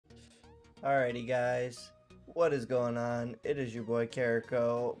Alrighty guys, what is going on? It is your boy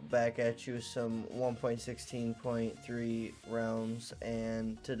Carico back at you with some 1.16.3 realms,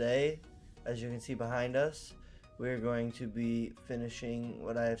 and today, as you can see behind us, we're going to be finishing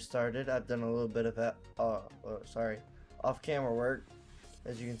what I have started. I've done a little bit of off-camera work.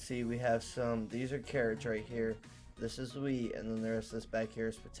 As you can see, we have these are carrots right here. This is wheat, and then there's this back here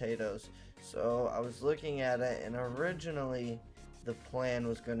is potatoes. So I was looking at it, and originally the plan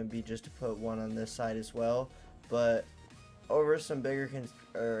was going to be just to put one on this side as well, but over some bigger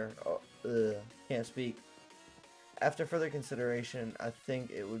can't speak. After further consideration, I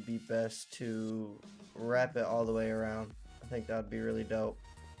think it would be best to wrap it all the way around. I think that would be really dope.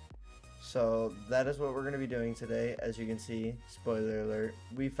 So that is what we're going to be doing today. As you can see, spoiler alert,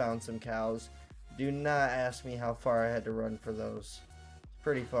 we found some cows. Do not ask me how far I had to run for those.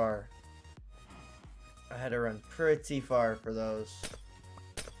 Pretty far. I had to run pretty far for those.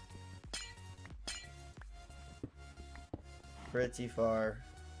 Pretty far.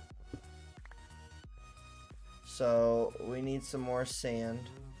 So we need some more sand.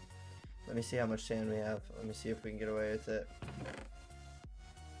 Let me see how much sand we have. Let me see if we can get away with it.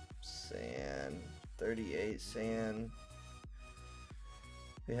 Sand. 38 sand.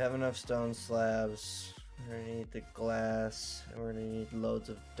 We have enough stone slabs. We're gonna need the glass, and we're gonna need loads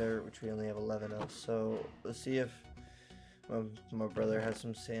of dirt, which we only have 11 of. So let's see if my brother has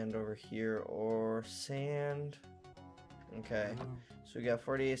some sand over here, or sand. Okay, so we got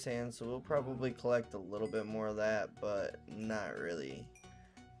 48 sand, so we'll probably collect a little bit more of that, but not really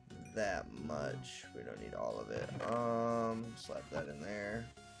that much. We don't need all of it. Slap that in there.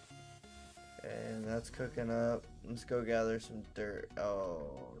 And that's cooking up. Let's go gather some dirt. Oh,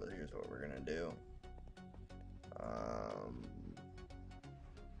 here's what we're gonna do.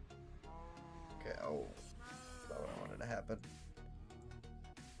 Okay, oh, that's not what I wanted to happen.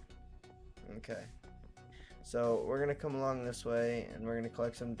 Okay, so we're gonna come along this way, and we're gonna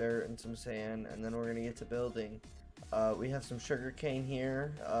collect some dirt and some sand, and then we're gonna get to building. We have some sugar cane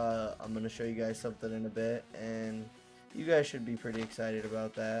here. I'm gonna show you guys something in a bit, and you guys should be pretty excited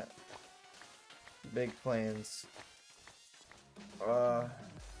about that. Big plans.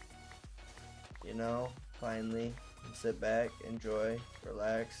 You know, finally, sit back, enjoy,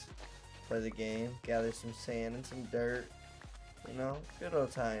 relax, play the game, gather some sand and some dirt. You know, good old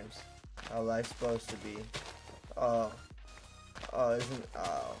times. How life's supposed to be. Oh,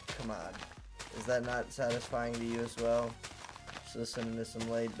 come on. Is that not satisfying to you as well? Just listening to some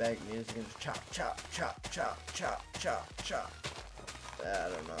laid back music and just chop, chop, chop, chop, chop, chop, chop. I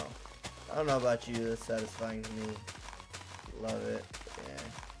don't know. I don't know about you, that's satisfying to me. Love it, yeah.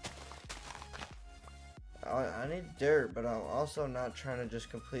 I need dirt, but I'm also not trying to just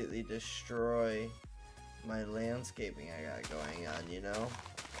completely destroy my landscaping I got going on, you know?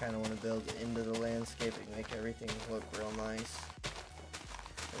 Kind of want to build into the landscaping, make everything look real nice.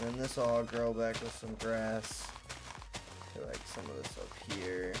 And then this will all grow back with some grass. I like some of this up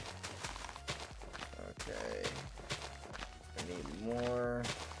here. Okay. I need more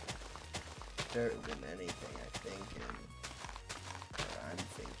dirt than anything, I think, or I'm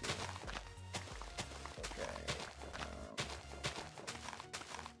thinking. Okay,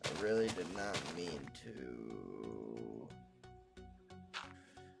 I really did not mean to.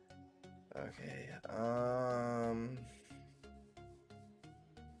 Okay,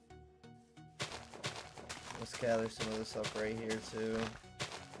 let's gather some of this up right here too.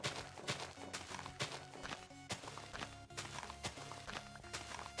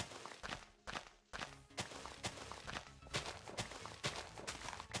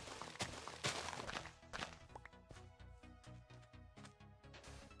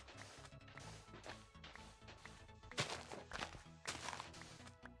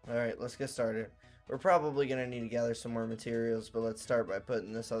 Alright, let's get started. We're probably going to need to gather some more materials, but let's start by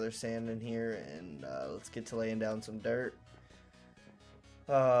putting this other sand in here, and let's get to laying down some dirt.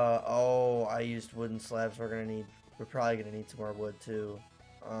 Oh, I used wooden slabs. We're probably going to need some more wood too.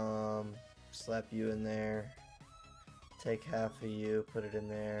 Slap you in there. Take half of you, put it in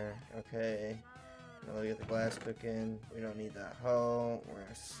there. Okay. Now we get the glass cooking. We don't need that hoe. We're going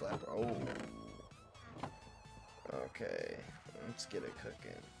to slap. Oh. Okay. Let's get it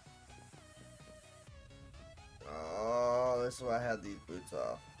cooking. Oh, this is why I had these boots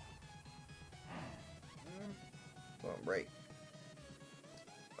off. Come on, break.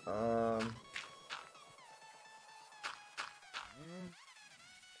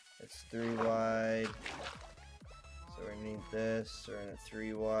 It's 3 wide. So we need this. We're in a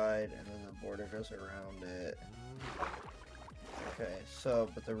 3 wide, and then the border goes around it. Okay, so,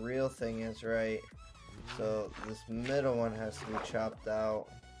 but the real thing is, right, so this middle one has to be chopped out.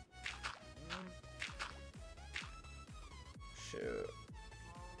 shoot.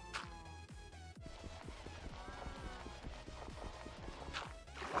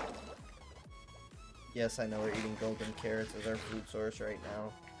 Yes, I know we're eating golden carrots as our food source right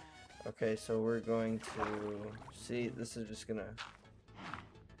now. Okay, so we're going to see. This is just gonna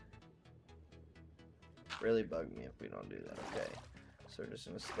really bug me if we don't do that. Okay, so we're just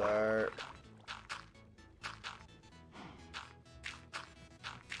gonna start.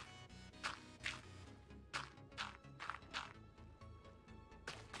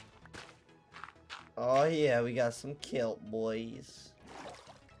 Oh yeah, we got some kelp, boys.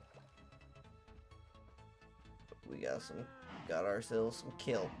 We got ourselves some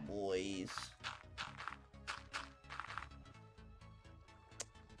kelp, boys.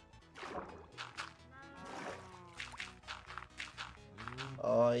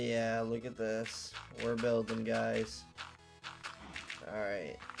 Oh yeah, look at this. We're building, guys.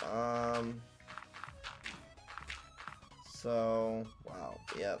 Alright, so, wow,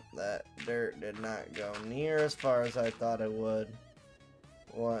 yep, that dirt did not go near as far as I thought it would.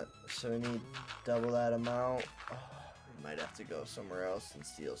 What? So we need double that amount. Oh, we might have to go somewhere else and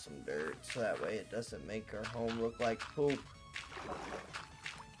steal some dirt, so that way it doesn't make our home look like poop.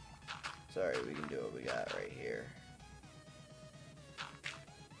 Sorry, we can do what we got right here.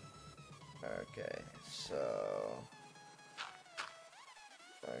 Okay, so...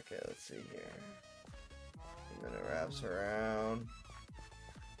 Okay, let's see here. And then it wraps around.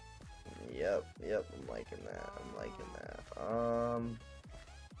 Yep, I'm liking that.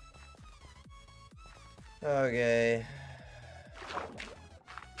 Okay.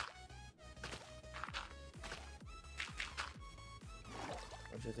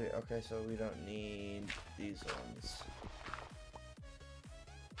 1, 2, 3. Okay, so we don't need these ones.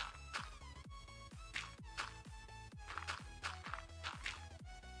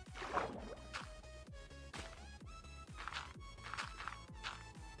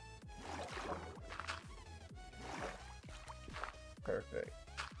 Perfect.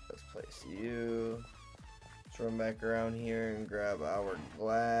 Let's place you. Let's run back around here and grab our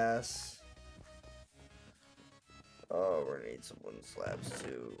glass. Oh, we're gonna need some wooden slabs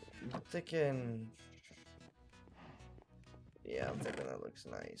too. I'm thinking... Yeah, I'm thinking that looks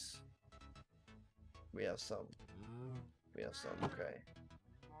nice. We have some. Okay.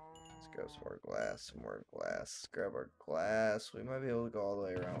 Let's grab some more glass, Let's grab our glass. We might be able to go all the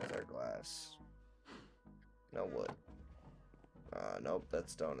way around with our glass. No wood. Nope,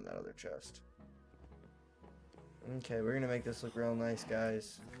 that's stone in that other chest. Okay, we're gonna make this look real nice,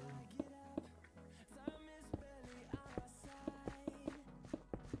 guys.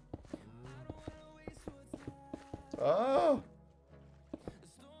 Oh!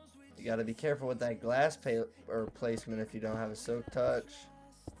 You gotta be careful with that glass placement if you don't have a silk touch.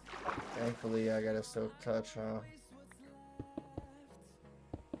 Thankfully, I got a silk touch, huh?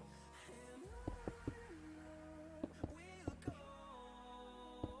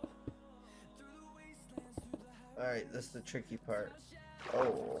 Alright, this is the tricky part.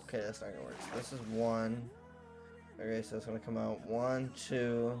 Oh, okay, that's not gonna work. So this is 1. Okay, so it's gonna come out 1,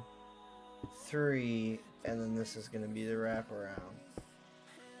 2, 3, and then this is gonna be the wraparound.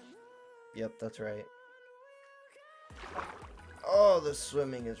 Yep, that's right. Oh, the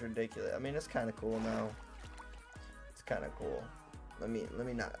swimming is ridiculous. I mean, it's kind of cool now. It's kind of cool. Let me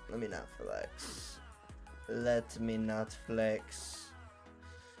not flex. Let me not flex.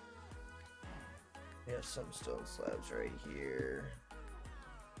 We have some stone slabs right here.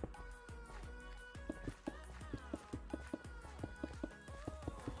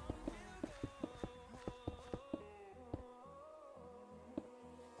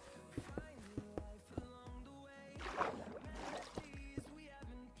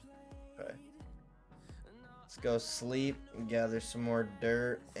 Okay. Let's go sleep and gather some more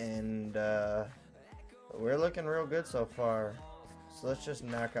dirt, and we're looking real good so far. So let's just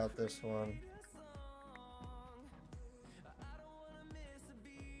knock out this one.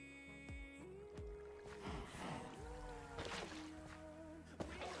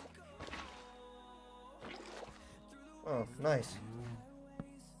 Oh, nice.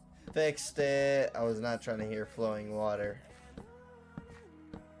 Fixed it. I was not trying to hear flowing water.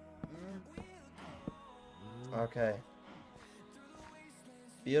 Okay.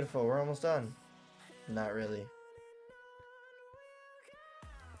 Beautiful. We're almost done. Not really.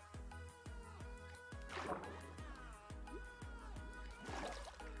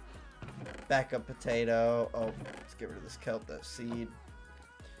 Backup potato. Oh, let's get rid of this kelp, that seed.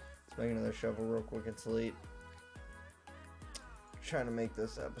 Let's make another shovel real quick and sleep. Trying to make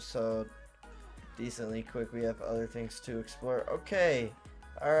this episode decently quick. We have other things to explore. Okay,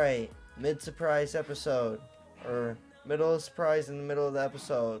 all right, mid-surprise episode, or Middle of surprise in the middle of the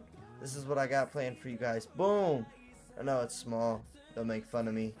episode. This is what I got planned for you guys. Boom! I know it's small. Don't make fun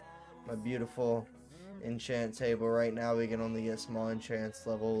of me. My beautiful enchant table. Right now we can only get small enchants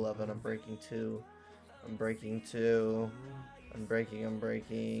level 11. I'm breaking 2. I'm breaking 2. I'm breaking.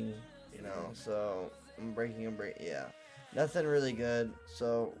 You know, so I'm breaking. Yeah. Nothing really good.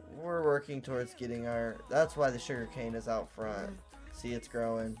 So we're working towards getting our... That's why the sugar cane is out front. See, it's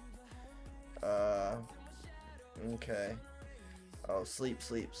growing. Okay. Oh, sleep.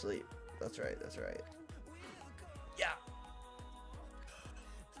 That's right. Yeah.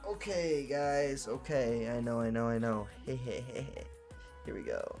 Okay, guys. Okay. I know. Here we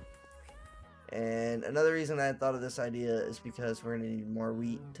go. And another reason I thought of this idea is because we're going to need more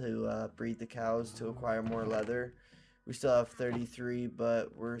wheat to breed the cows to acquire more leather. We still have 33,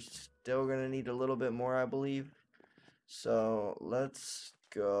 but we're still going to need a little bit more, I believe. So let's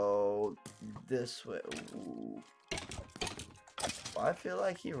go this way. Ooh. Well, I feel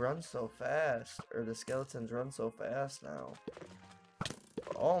like he runs so fast, or the skeletons run so fast now.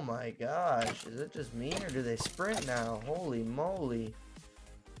 Oh my gosh, is it just me, or do they sprint now? Holy moly.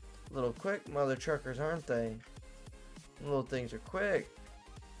 Little quick mother truckers, aren't they? Little things are quick.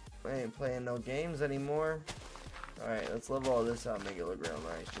 I ain't playing no games anymore. Alright, let's level all this out and make it look real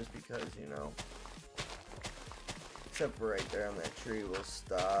nice, just because, you know. Except for right there on that tree, we'll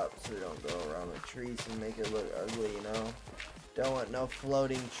stop so we don't go around the trees and make it look ugly, you know. Don't want no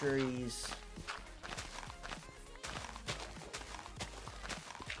floating trees.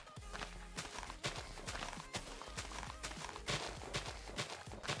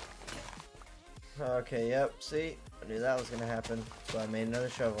 Okay, yep, see? I knew that was gonna happen, so I made another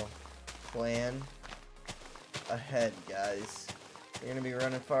shovel. Plan ahead, guys. You're gonna be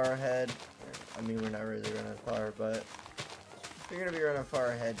running far ahead. I mean, we're not really running far, but if you're gonna be running far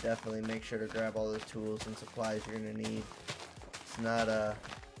ahead, definitely make sure to grab all the tools and supplies you're gonna need. It's not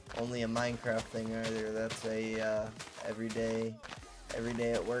only a Minecraft thing either. That's a everyday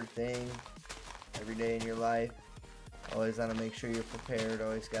at work thing. Every day in your life. Always gotta make sure you're prepared.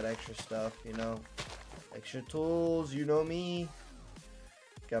 Always got extra stuff, you know. Extra tools, you know me.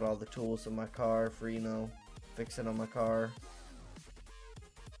 Got all the tools in my car for, you know, fixing on my car.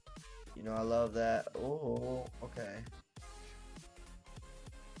 You know, I love that. Oh, okay.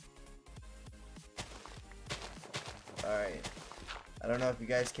 Alright. I don't know if you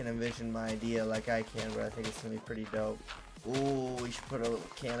guys can envision my idea like I can, but I think it's gonna be pretty dope. Ooh, we should put a little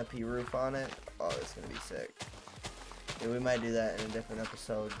canopy roof on it. Oh, that's gonna be sick. Yeah, we might do that in a different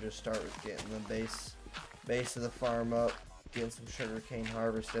episode. Just start with getting the base of the farm up, getting some sugarcane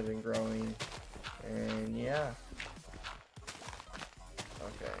harvested and growing, and yeah.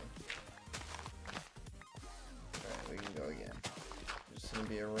 Okay. Alright, we can go again. Just gonna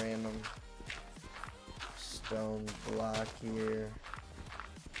be a random stone block here.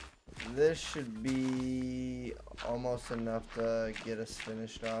 This should be almost enough to get us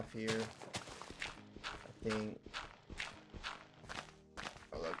finished off here, I think.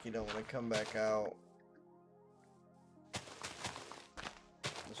 Oh look, you don't want to come back out.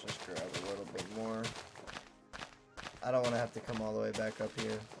 Let's just grab a little bit more. I don't want to have to come all the way back up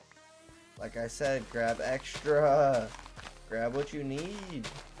here. Like I said, grab extra. Grab what you need.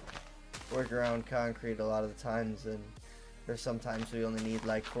 Work around concrete a lot of the times, and there's sometimes we only need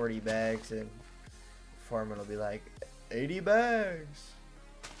like 40 bags, and foreman will be like 80 bags.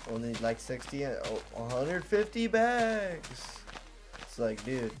 We'll need like 60, 150 bags. It's like,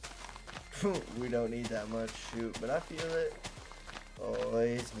 dude, we don't need that much. Shoot, but I feel it.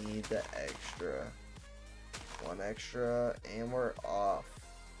 Always need the extra. One extra, and we're off.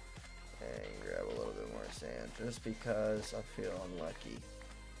 And grab a little bit more sand, just because I feel unlucky.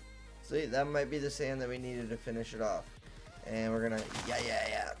 See, that might be the sand that we needed to finish it off. And we're gonna,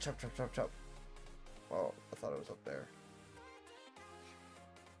 yeah, chop. Oh, I thought it was up there.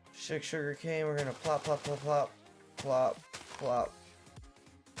 Sugar cane, we're gonna plop.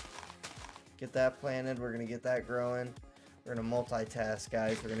 Get that planted, we're gonna get that growing. We're gonna multitask,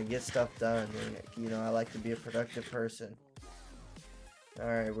 guys. We're gonna get stuff done. You know, I like to be a productive person.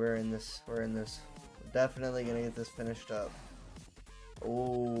 Alright, we're in this. We're definitely gonna get this finished up.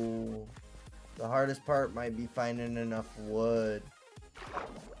 Ooh. The hardest part might be finding enough wood.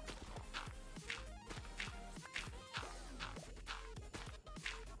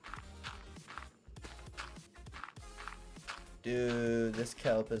 Dude, this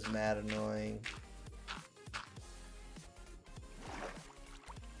kelp is mad annoying.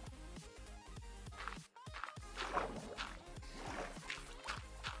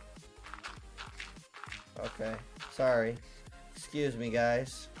 Okay, sorry. Excuse me,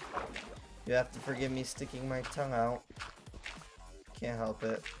 guys. You have to forgive me sticking my tongue out. Can't help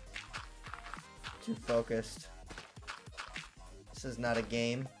it. Too focused. This is not a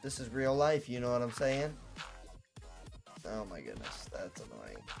game. This is real life, you know what I'm saying? Oh my goodness, that's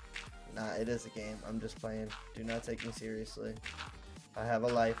annoying. Nah, it is a game. I'm just playing. Do not take me seriously. I have a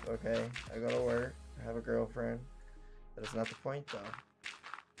life, okay? I go to work. I have a girlfriend. That is not the point, though.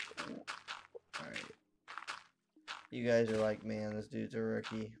 Alright. You guys are like, man, this dude's a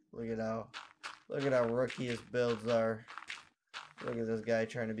rookie. Look at how rookie his builds are. Look at this guy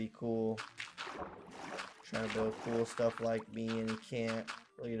trying to be cool. Trying to build cool stuff like me, and he can't.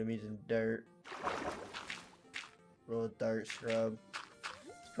 Look at him using dirt. Little dirt scrub.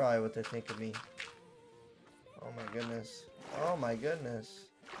 It's probably what they think of me. Oh my goodness. Oh my goodness.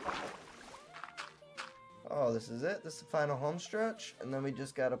 Oh, this is it? This is the final home stretch? And then we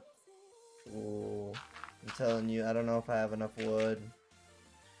just gotta... Ooh. I'm telling you, I don't know if I have enough wood.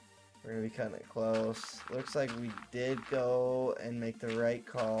 We're gonna be cutting it close. Looks like we did go and make the right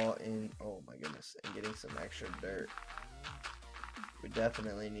call in... Oh my goodness. And getting some extra dirt. We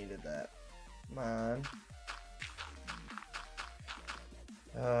definitely needed that. Come on.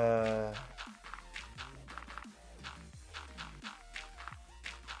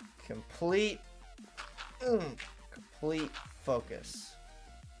 Complete focus.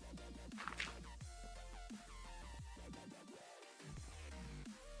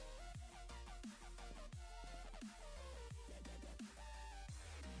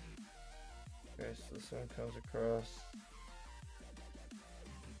 Okay, so this one comes across.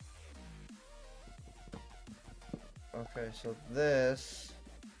 Okay, so this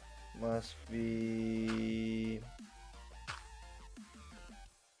must be...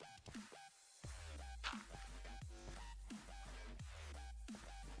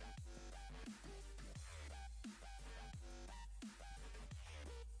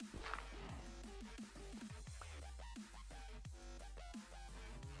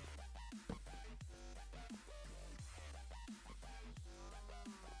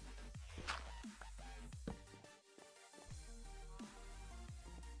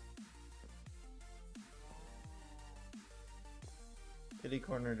 kitty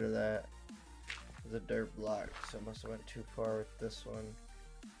corner to that. The dirt block, so I must have went too far with this one.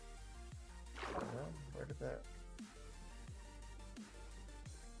 Where did that?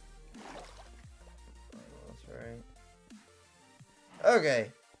 Oh, that's right.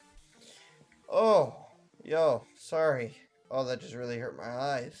 Okay. Oh, yo, sorry. Oh, that just really hurt my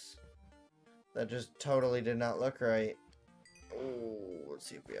eyes. That just totally did not look right. Oh, let's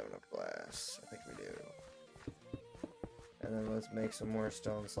see if we have enough glass. I think we do. And then let's make some more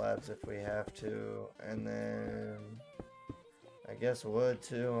stone slabs if we have to. And then I guess wood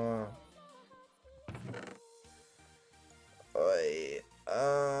too,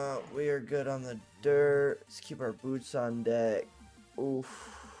 we are good on the dirt. Let's keep our boots on deck.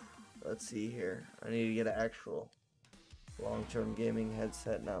 Oof. Let's see here. I need to get an actual long-term gaming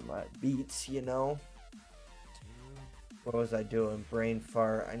headset, not my Beats, you know. What was I doing? Brain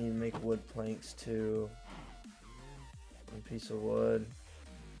fart. I need to make wood planks too. One piece of wood.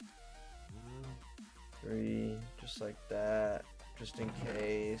 3, just like that, just in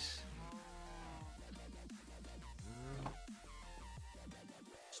case.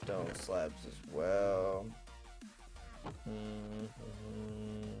 Stone slabs as well.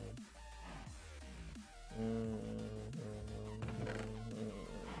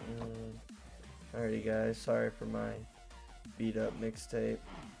 Alrighty guys, sorry for my beat up mixtape.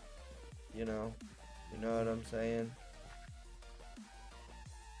 You know what I'm saying?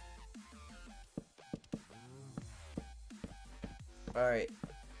 Alright,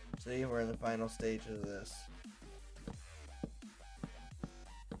 see, we're in the final stage of this.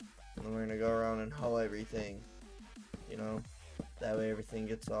 And we're gonna go around and hoe everything. You know, that way everything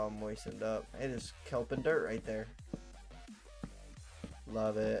gets all moistened up. Hey, there's kelp and dirt right there.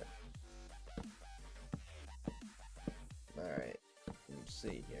 Love it. Alright, let's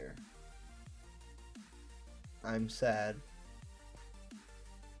see here. I'm sad.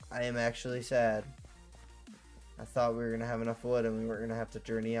 I am actually sad. I thought we were gonna have enough wood and we weren't gonna have to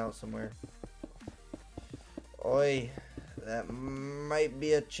journey out somewhere. Oi, that might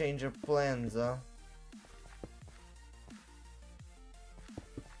be a change of plans, huh?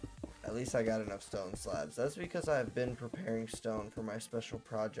 At least I got enough stone slabs. That's because I've been preparing stone for my special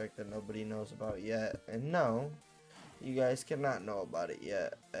project that nobody knows about yet. And no, you guys cannot know about it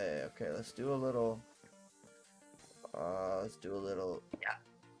yet. Hey, okay, let's do a little... Yeah.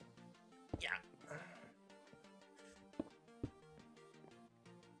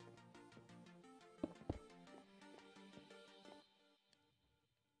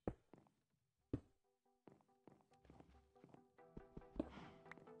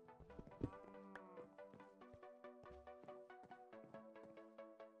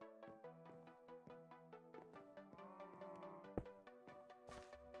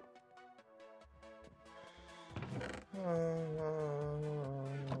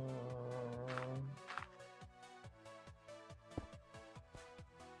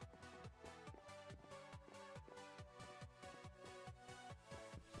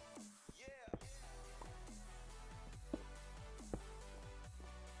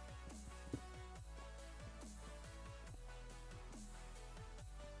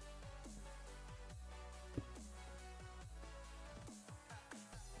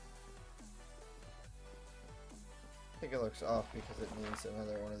 I think it looks off because it needs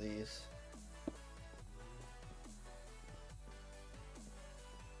another one of these.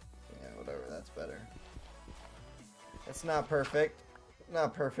 Yeah, whatever, that's better. It's not perfect.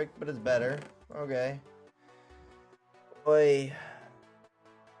 Not perfect, but it's better. Okay. Boy.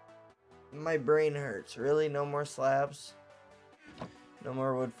 My brain hurts. Really? No more slabs? No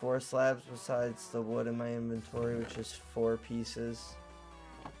more wood 4 slabs besides the wood in my inventory, which is 4 pieces.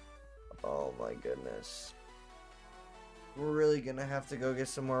 Oh my goodness. We're really gonna have to go get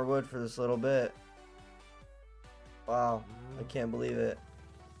some more wood for this little bit. Wow, I can't believe it.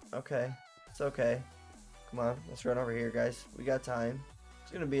 Okay, it's okay. Come on, let's run over here, guys. We got time. It's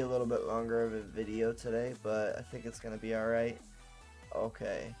gonna be a little bit longer of a video today, but I think it's gonna be alright.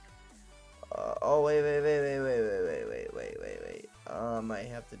 Okay. Oh, wait. I might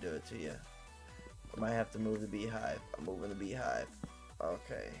have to do it to you. I might have to move the beehive. I'm moving the beehive.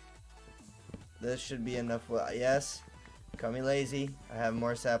 Okay. This should be enough wood. Yes. Call me lazy. I have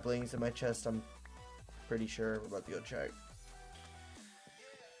more saplings in my chest. I'm pretty sure. We're about to go check.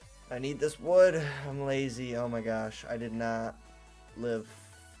 I need this wood. I'm lazy. Oh my gosh. I did not live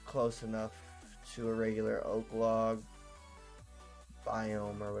close enough to a regular oak log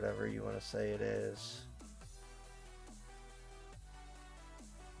biome or whatever you want to say it is.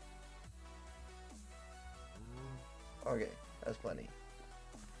 Okay, that's plenty.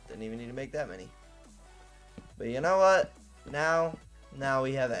 Didn't even need to make that many. But you know what? Now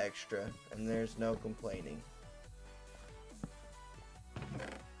we have extra, and there's no complaining.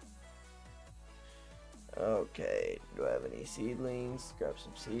 Okay, do I have any seedlings? Grab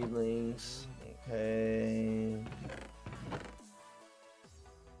some seedlings. Okay.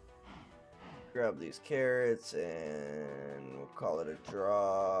 Grab these carrots, and we'll call it a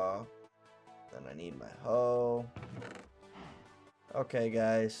draw. Then I need my hoe. Okay,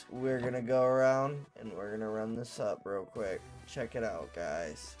 guys, we're gonna go around and we're gonna run this up real quick. Check it out,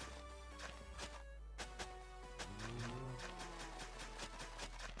 guys.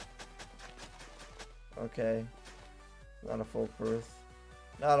 Okay, not a foolproof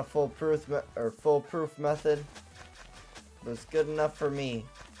method, but it's good enough for me,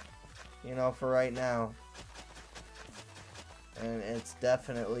 you know, for right now. And it's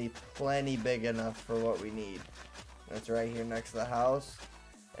definitely plenty big enough for what we need. It's right here next to the house,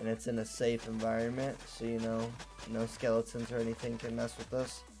 and it's in a safe environment, so you know, no skeletons or anything can mess with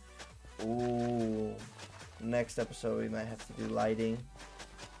us. Ooh, next episode we might have to do lighting.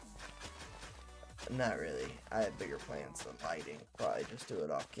 Not really. I have bigger plans than lighting. Probably just do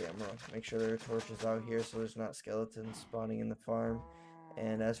it off camera. Make sure there are torches out here so there's not skeletons spawning in the farm.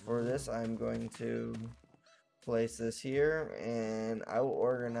 And as for this, I'm going to place this here, and I will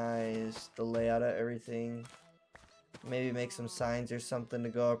organize the layout of everything. Maybe make some signs or something to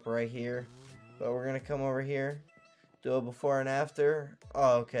go up right here. But we're gonna come over here, do a before and after.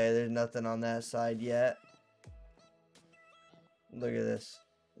 Oh, okay, there's nothing on that side yet. Look at this.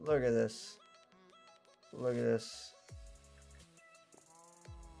 Look at this. Look at this.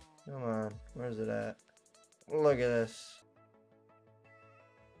 Come on, where's it at? Look at this.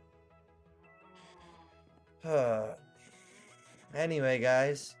 Anyway,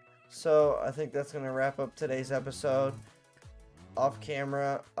 guys, so I think that's gonna wrap up today's episode. Off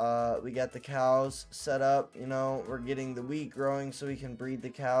camera, we got the cows set up. You know, we're getting the wheat growing so we can breed the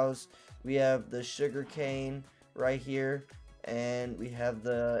cows. We have the sugar cane right here, and we have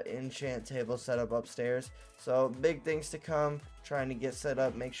the enchant table set up upstairs. So big things to come. Trying to get set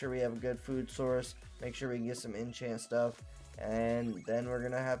up, make sure we have a good food source, make sure we can get some enchant stuff, and then we're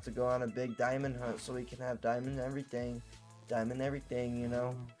gonna have to go on a big diamond hunt so we can have diamond everything, you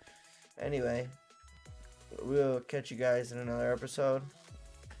know. Anyway, we'll catch you guys in another episode.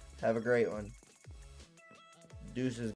 Have a great one. Deuces.